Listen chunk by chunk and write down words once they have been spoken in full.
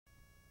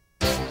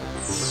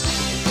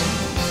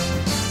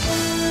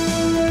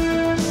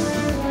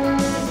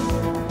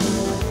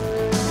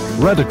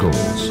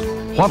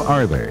Reticles. What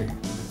are they?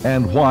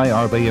 And why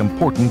are they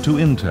important to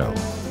Intel?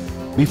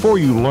 Before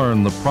you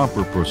learn the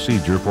proper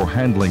procedure for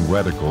handling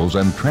reticles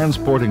and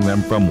transporting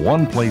them from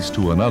one place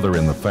to another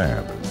in the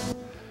fab,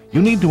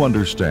 you need to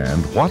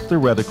understand what the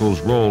reticle's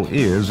role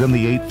is in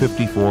the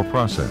 854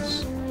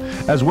 process,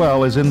 as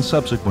well as in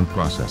subsequent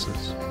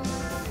processes.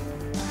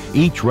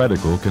 Each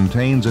reticle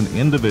contains an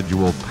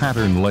individual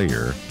pattern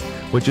layer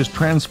which is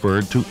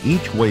transferred to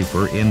each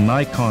wafer in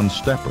Nikon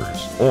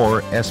steppers or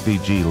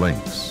SVG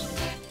links.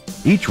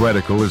 Each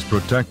reticle is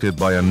protected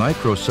by a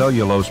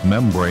nitrocellulose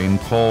membrane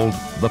called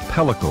the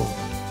pellicle.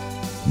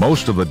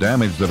 Most of the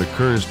damage that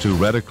occurs to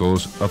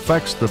reticles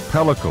affects the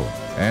pellicle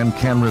and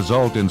can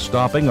result in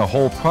stopping a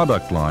whole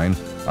product line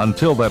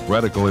until that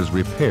reticle is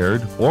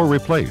repaired or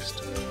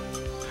replaced.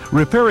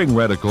 Repairing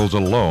reticles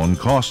alone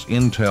costs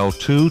Intel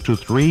 $2 to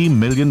 $3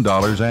 million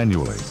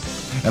annually,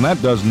 and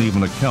that doesn't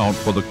even account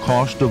for the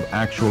cost of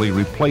actually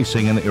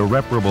replacing an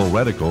irreparable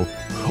reticle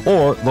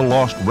or the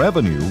lost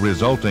revenue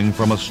resulting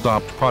from a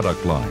stopped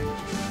product line.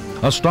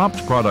 A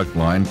stopped product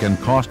line can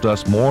cost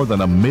us more than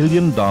 $1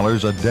 million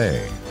a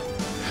day.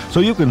 So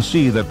you can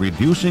see that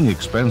reducing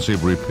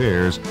expensive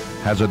repairs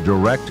has a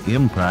direct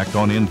impact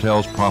on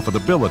Intel's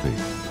profitability,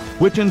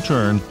 which in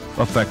turn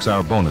affects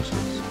our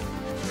bonuses.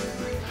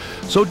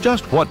 So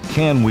just what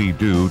can we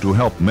do to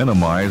help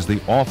minimize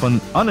the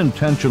often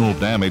unintentional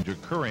damage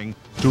occurring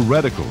to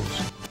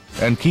reticles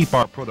and keep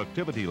our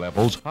productivity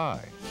levels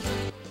high?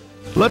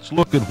 Let's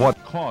look at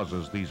what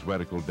causes these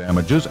reticle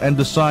damages and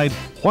decide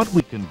what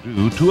we can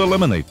do to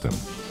eliminate them.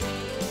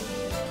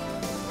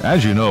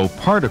 As you know,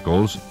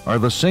 particles are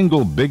the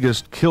single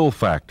biggest kill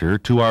factor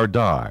to our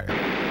die.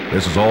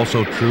 This is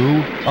also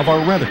true of our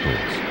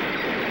reticles.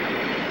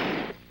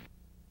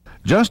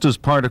 Just as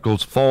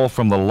particles fall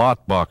from the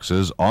lot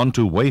boxes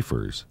onto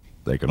wafers,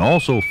 they can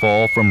also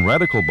fall from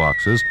reticle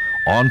boxes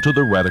onto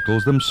the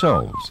reticles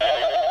themselves.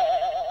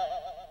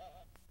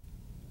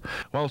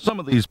 While some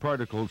of these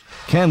particles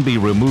can be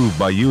removed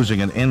by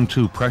using an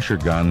N2 pressure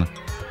gun,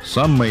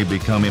 some may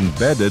become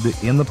embedded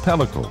in the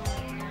pellicle.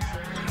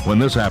 When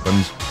this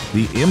happens,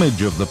 the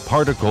image of the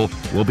particle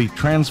will be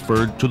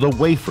transferred to the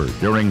wafer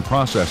during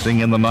processing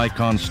in the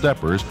Nikon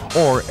steppers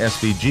or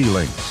SVG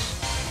links.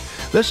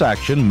 This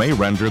action may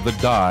render the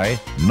die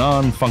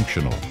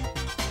non-functional.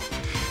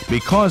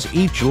 Because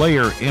each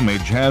layer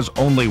image has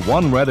only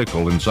one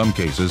reticle in some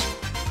cases,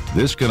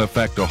 this can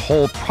affect a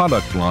whole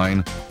product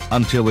line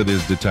until it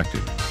is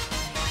detected.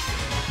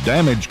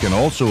 Damage can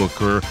also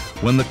occur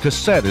when the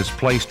cassette is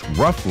placed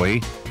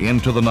roughly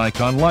into the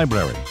Nikon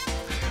library.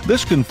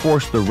 This can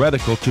force the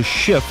reticle to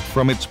shift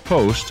from its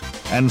post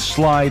and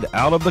slide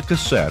out of the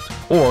cassette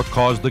or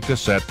cause the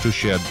cassette to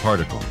shed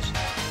particles.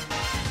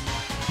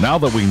 Now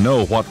that we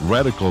know what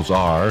reticles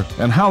are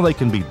and how they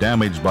can be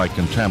damaged by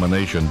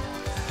contamination,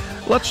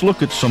 let's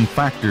look at some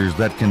factors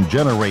that can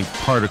generate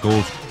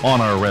particles on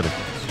our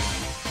reticles.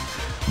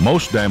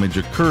 Most damage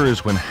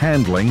occurs when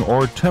handling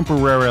or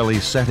temporarily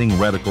setting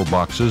reticle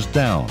boxes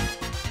down.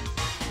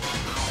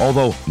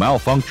 Although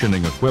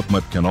malfunctioning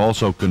equipment can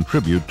also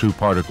contribute to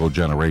particle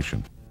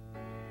generation.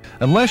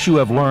 Unless you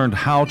have learned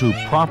how to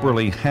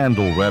properly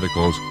handle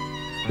reticles,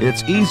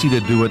 it's easy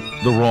to do it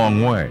the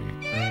wrong way.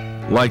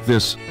 Like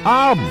this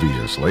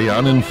obviously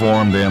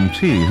uninformed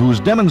MT who's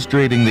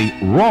demonstrating the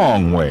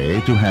wrong way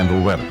to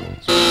handle reticles.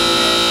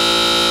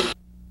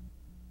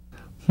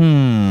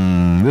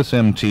 This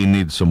MT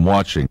needs some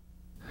watching.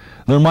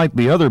 There might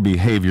be other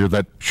behavior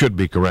that should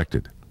be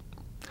corrected.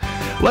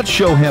 Let's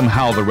show him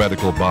how the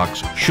reticle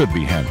box should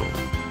be handled.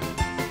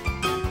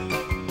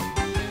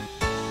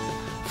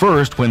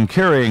 First, when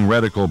carrying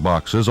reticle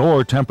boxes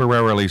or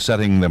temporarily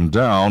setting them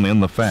down in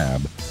the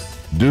fab,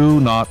 do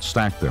not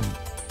stack them.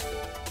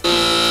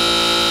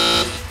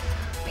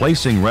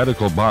 Placing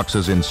reticle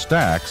boxes in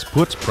stacks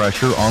puts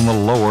pressure on the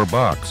lower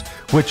box,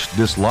 which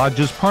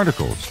dislodges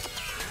particles.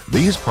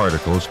 These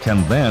particles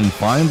can then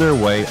find their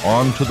way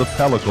onto the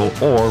pellicle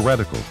or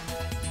reticle.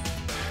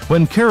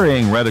 When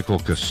carrying reticle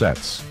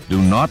cassettes,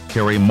 do not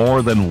carry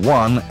more than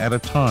one at a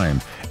time,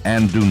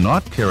 and do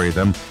not carry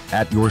them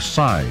at your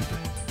side.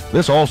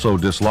 This also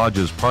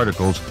dislodges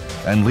particles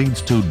and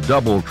leads to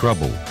double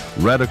trouble,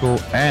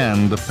 reticle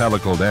and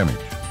pellicle damage.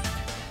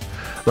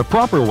 The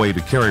proper way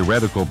to carry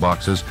reticle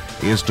boxes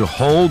is to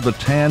hold the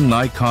tan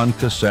Nikon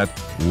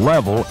cassette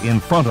level in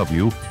front of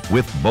you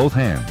with both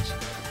hands.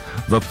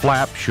 The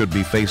flap should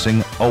be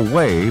facing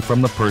away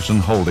from the person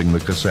holding the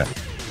cassette.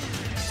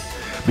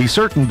 Be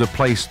certain to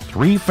place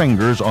 3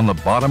 fingers on the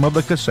bottom of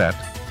the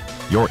cassette,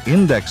 your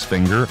index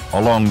finger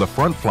along the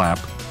front flap,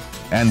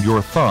 and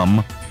your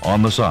thumb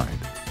on the side.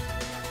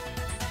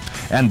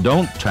 And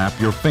don't tap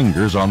your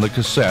fingers on the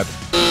cassette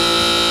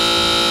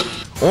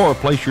or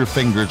place your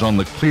fingers on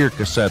the clear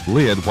cassette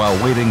lid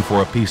while waiting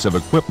for a piece of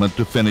equipment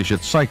to finish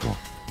its cycle.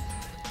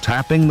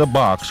 Tapping the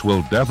box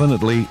will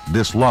definitely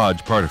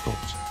dislodge particles.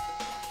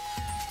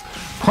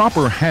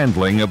 Proper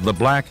handling of the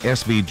black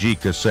SVG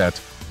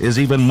cassette is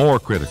even more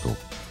critical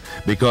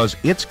because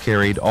it's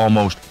carried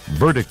almost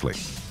vertically.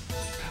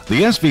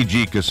 The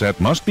SVG cassette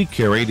must be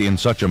carried in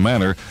such a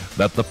manner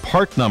that the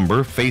part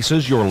number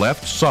faces your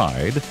left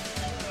side,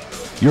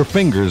 your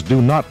fingers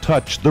do not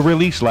touch the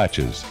release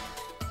latches,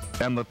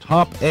 and the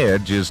top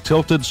edge is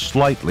tilted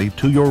slightly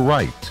to your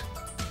right.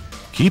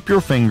 Keep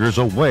your fingers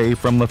away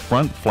from the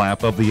front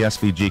flap of the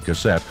SVG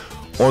cassette,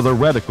 or the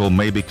reticle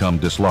may become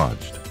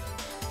dislodged.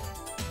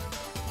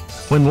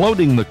 When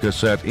loading the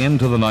cassette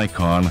into the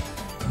Nikon,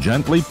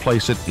 gently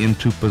place it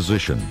into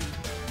position.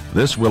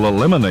 This will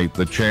eliminate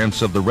the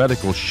chance of the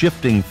reticle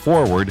shifting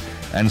forward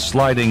and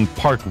sliding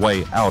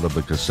partway out of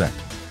the cassette.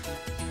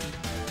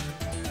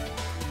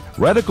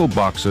 Reticle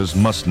boxes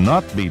must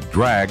not be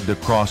dragged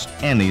across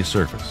any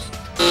surface.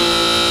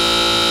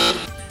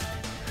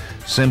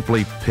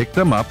 Simply pick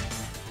them up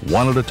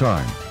one at a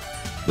time.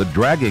 The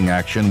dragging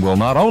action will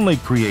not only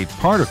create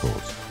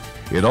particles,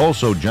 it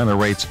also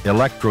generates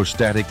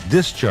electrostatic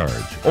discharge,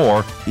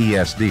 or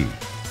ESD.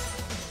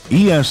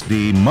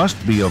 ESD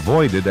must be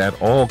avoided at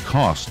all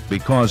costs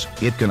because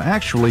it can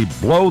actually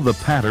blow the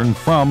pattern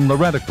from the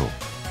reticle.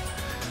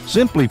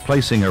 Simply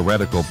placing a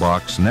reticle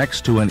box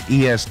next to an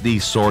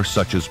ESD source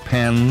such as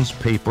pens,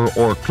 paper,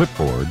 or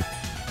clipboard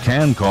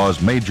can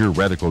cause major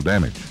reticle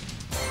damage.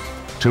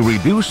 To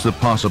reduce the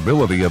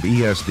possibility of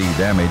ESD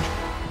damage,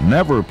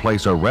 never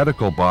place a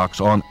reticle box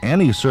on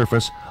any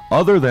surface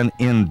other than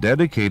in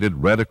dedicated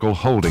reticle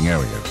holding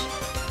areas.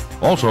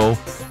 Also,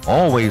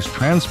 always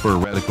transfer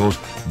reticles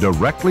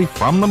directly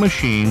from the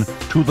machine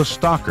to the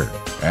stocker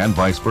and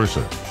vice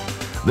versa.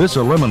 This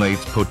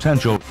eliminates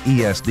potential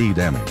ESD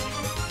damage.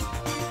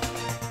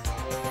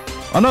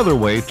 Another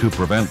way to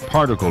prevent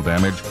particle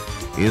damage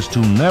is to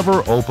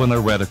never open a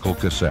reticle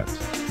cassette.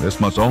 This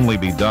must only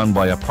be done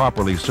by a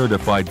properly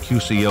certified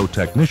QCO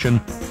technician,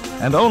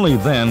 and only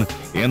then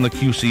in the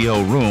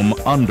QCO room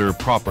under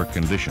proper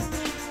conditions.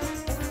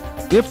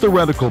 If the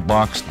reticle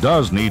box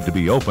does need to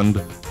be opened,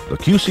 the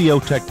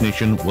QCO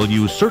technician will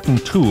use certain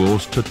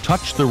tools to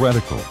touch the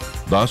reticle,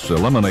 thus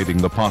eliminating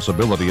the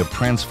possibility of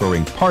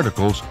transferring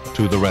particles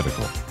to the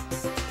reticle.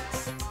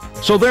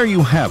 So there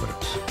you have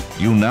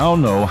it. You now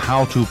know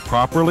how to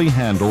properly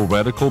handle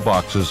reticle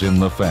boxes in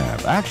the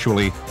fab.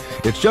 Actually,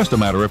 it's just a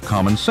matter of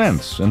common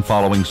sense and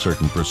following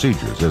certain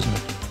procedures, isn't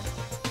it?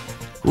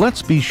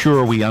 Let's be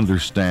sure we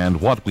understand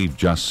what we've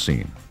just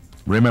seen.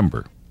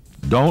 Remember,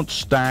 don't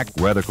stack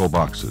reticle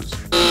boxes.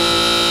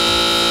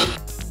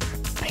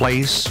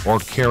 Place or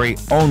carry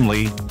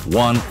only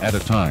one at a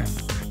time.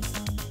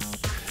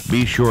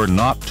 Be sure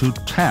not to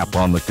tap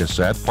on the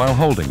cassette while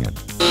holding it.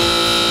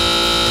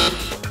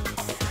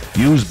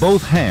 Use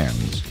both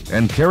hands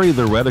and carry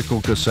the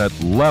reticle cassette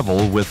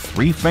level with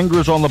 3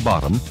 fingers on the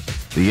bottom,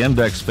 the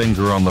index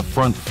finger on the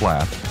front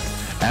flap,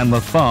 and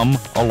the thumb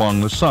along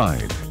the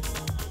side.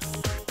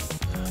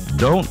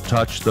 Don't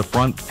touch the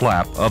front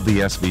flap of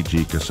the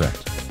SVG cassette.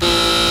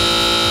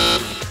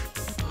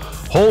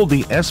 Hold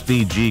the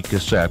SVG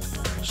cassette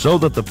so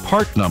that the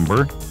part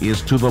number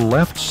is to the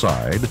left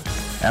side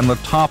and the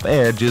top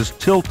edge is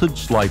tilted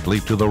slightly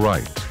to the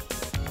right.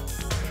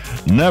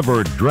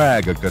 Never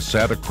drag a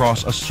cassette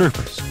across a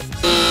surface.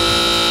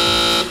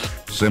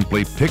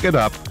 Simply pick it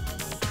up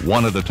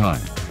one at a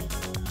time.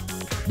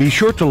 Be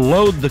sure to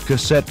load the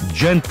cassette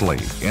gently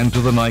into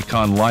the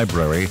Nikon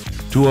library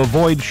to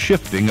avoid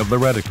shifting of the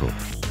reticle.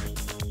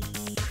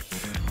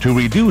 To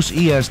reduce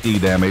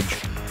ESD damage,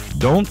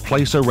 don't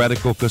place a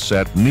reticle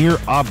cassette near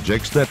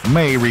objects that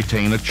may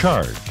retain a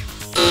charge.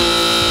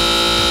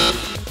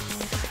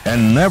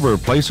 And never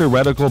place a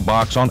reticle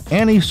box on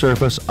any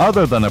surface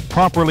other than a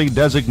properly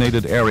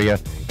designated area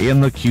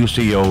in the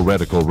QCO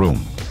reticle room.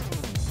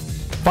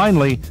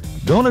 Finally,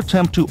 don't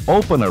attempt to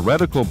open a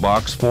reticle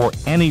box for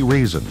any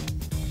reason.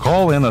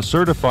 Call in a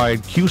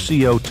certified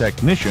QCO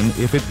technician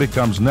if it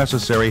becomes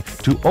necessary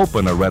to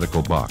open a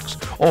reticle box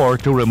or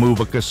to remove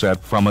a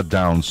cassette from a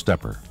down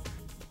stepper.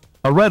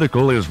 A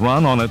reticle is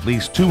run on at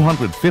least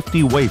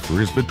 250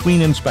 wafers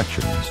between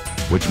inspections,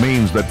 which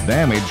means that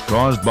damage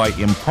caused by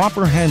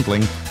improper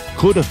handling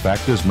could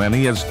affect as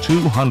many as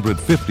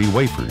 250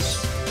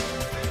 wafers.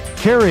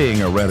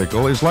 Carrying a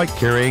reticle is like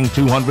carrying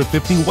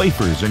 250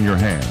 wafers in your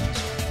hands.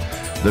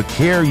 The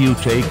care you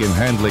take in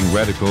handling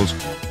reticles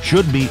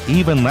should be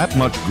even that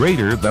much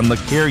greater than the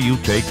care you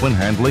take when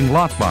handling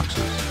lot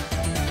boxes.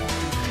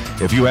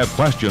 If you have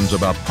questions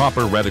about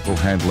proper reticle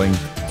handling,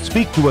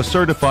 speak to a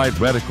certified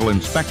reticle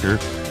inspector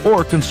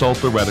or consult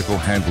the reticle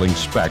handling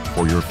spec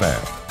for your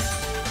fab.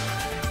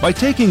 By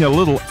taking a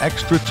little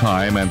extra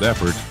time and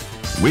effort,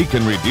 we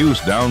can reduce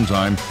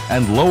downtime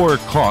and lower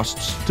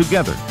costs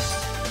together.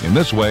 In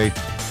this way,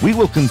 we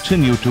will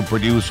continue to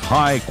produce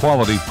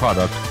high-quality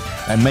product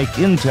and make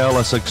Intel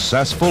a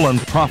successful and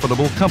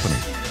profitable company.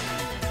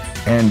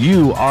 And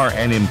you are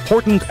an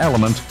important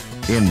element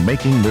in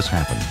making this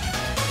happen.